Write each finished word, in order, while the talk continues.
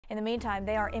In the meantime,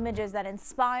 they are images that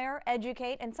inspire,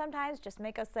 educate, and sometimes just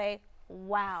make us say,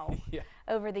 wow. Yeah.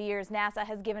 Over the years, NASA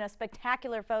has given us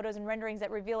spectacular photos and renderings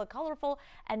that reveal a colorful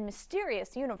and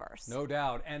mysterious universe. No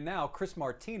doubt. And now Chris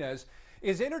Martinez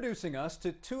is introducing us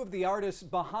to two of the artists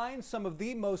behind some of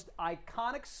the most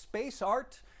iconic space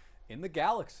art in the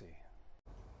galaxy.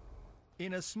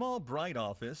 In a small, bright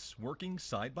office, working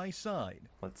side by side,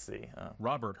 Let's see.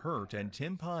 Robert Hurt and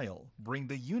Tim Pyle bring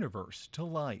the universe to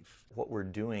life. What we're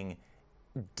doing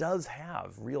does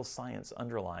have real science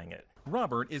underlying it.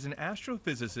 Robert is an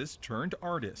astrophysicist turned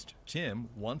artist. Tim,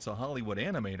 once a Hollywood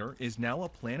animator, is now a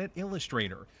planet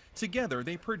illustrator. Together,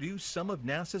 they produce some of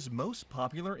NASA's most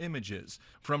popular images,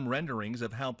 from renderings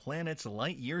of how planets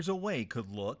light years away could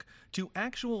look to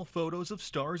actual photos of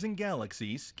stars and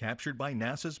galaxies captured by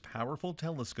NASA's powerful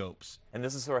telescopes. And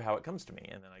this is sort of how it comes to me.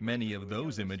 And then Many of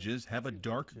those images have a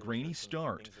dark, grainy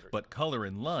start, but color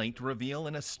and light reveal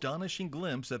an astonishing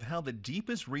glimpse of how the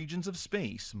deepest regions of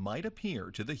space might appear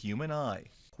to the human eye.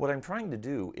 What I'm trying to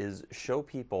do is show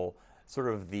people sort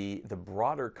of the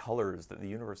broader colors that the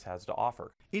universe has to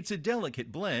offer. It's a delicate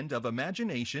blend of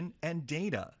imagination and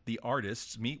data. The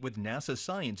artists meet with NASA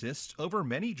scientists over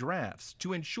many drafts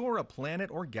to ensure a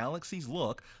planet or galaxy's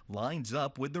look lines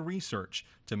up with the research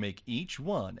to make each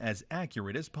one as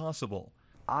accurate as possible.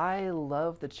 I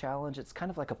love the challenge. It's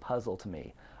kind of like a puzzle to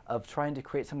me of trying to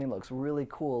create something that looks really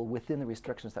cool within the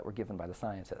restrictions that were given by the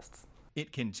scientists.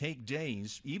 It can take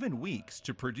days, even weeks,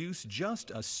 to produce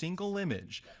just a single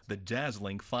image. The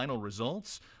dazzling final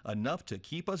results, enough to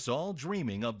keep us all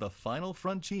dreaming of the final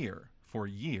frontier for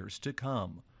years to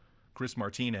come. Chris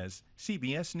Martinez,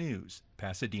 CBS News,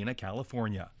 Pasadena,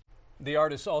 California. The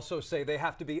artists also say they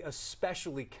have to be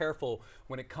especially careful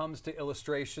when it comes to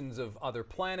illustrations of other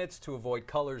planets to avoid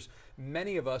colors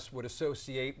many of us would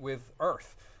associate with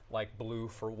Earth, like blue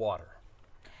for water.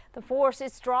 The force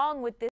is strong with this